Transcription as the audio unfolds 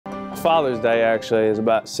Father's Day actually. It was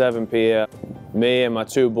about 7 p.m. Me and my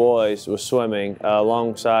 2 boys was swimming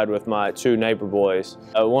alongside with my 2 neighbor boys.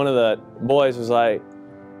 One of the boys was like,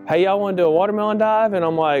 "Hey, y'all want to do a watermelon dive?" And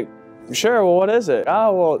I'm like, "Sure, well, what is it?"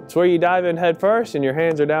 "Oh, well, it's where you dive in head first and your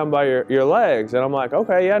hands are down by your legs." And I'm like,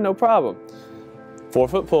 "Okay, yeah, no problem."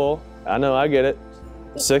 4-foot pool, I know, I get it.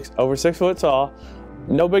 Over 6 foot tall.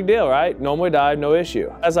 No big deal, right? Normally dive, no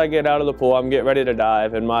issue. As I get out of the pool, I'm getting ready to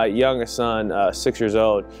dive, and my youngest son, 6 years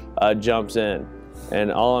old, jumps in.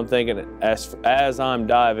 And all I'm thinking as I'm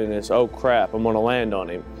diving is, oh crap, I'm gonna land on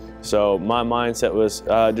him. So my mindset was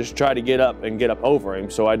just try to get up and get up over him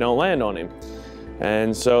so I don't land on him.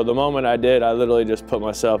 And so the moment I did, I literally just put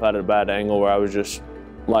myself at a bad angle where I was just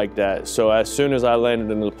like that. So as soon as I landed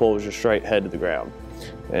into the pool, it was just straight head to the ground.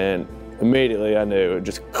 And immediately I knew it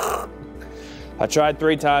just, I tried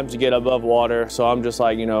 3 times to get above water, so I'm just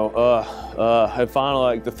like, you know, and finally,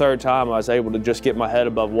 like the 3rd time, I was able to just get my head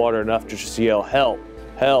above water enough to just yell, "Help,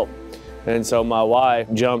 help." And so my wife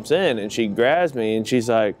jumps in and she grabs me and she's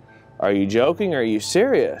like, "Are you joking? Are you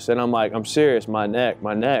serious?" And I'm like, "I'm serious, my neck,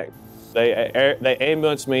 my neck." They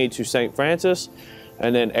ambulanced me to St. Francis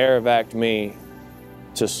and then air evac'd me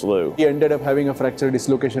to SLU. He ended up having a fracture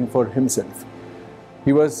dislocation for himself.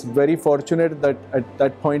 He was very fortunate that at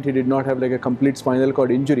that point he did not have like a complete spinal cord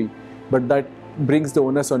injury, but that brings the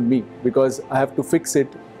onus on me because I have to fix it,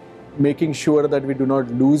 making sure that we do not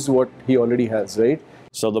lose what he already has, right?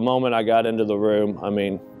 So the moment I got into the room,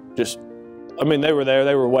 they were there,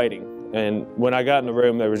 they were waiting. And when I got in the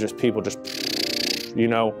room, there was just people just, you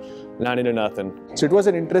know, 90 to nothing. So it was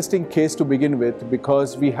an interesting case to begin with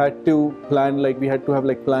because we had to plan, we had to have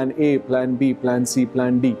like plan A, plan B, plan C,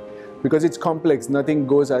 plan D. Because it's complex, nothing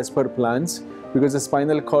goes as per plans. Because the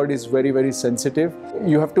spinal cord is very, very sensitive.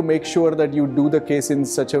 You have to make sure that you do the case in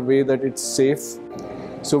such a way that it's safe.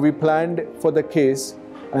 So we planned for the case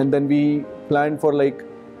and then we planned for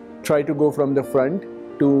try to go from the front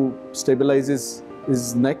to stabilize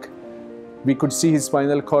his neck. We could see his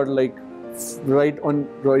spinal cord right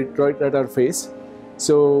at our face.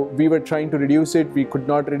 So we were trying to reduce it, we could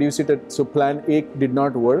not reduce it, so plan A did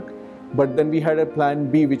not work. But then we had a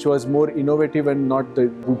plan B, which was more innovative and not the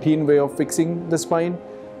routine way of fixing the spine.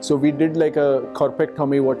 So we did like a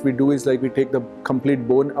corpectomy. What we do is we take the complete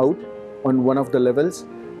bone out on one of the levels,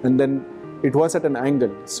 and then it was at an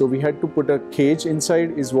angle. So we had to put a cage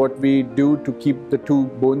inside is what we do to keep the 2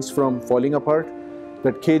 bones from falling apart.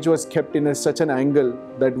 That cage was kept in such an angle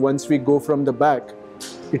that once we go from the back,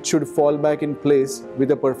 it should fall back in place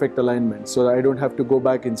with a perfect alignment. So I don't have to go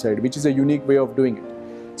back inside, which is a unique way of doing it.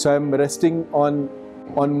 So I'm resting on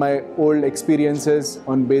my old experiences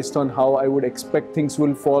based on how I would expect things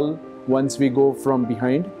will fall once we go from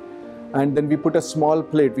behind. And then we put a small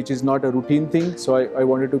plate, which is not a routine thing. So I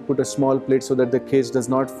wanted to put a small plate so that the cage does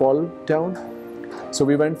not fall down. So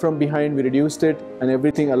we went from behind, we reduced it, and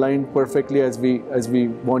everything aligned perfectly as we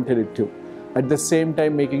wanted it to. At the same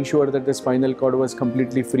time, making sure that the spinal cord was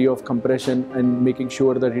completely free of compression and making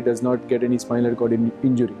sure that he does not get any spinal cord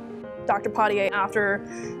injury. Dr. Padhye, after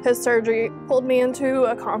his surgery, pulled me into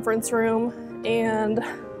a conference room and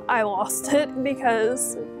I lost it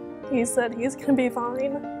because he said he's gonna be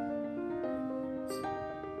fine.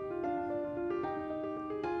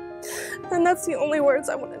 And that's the only words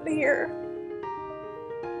I wanted to hear.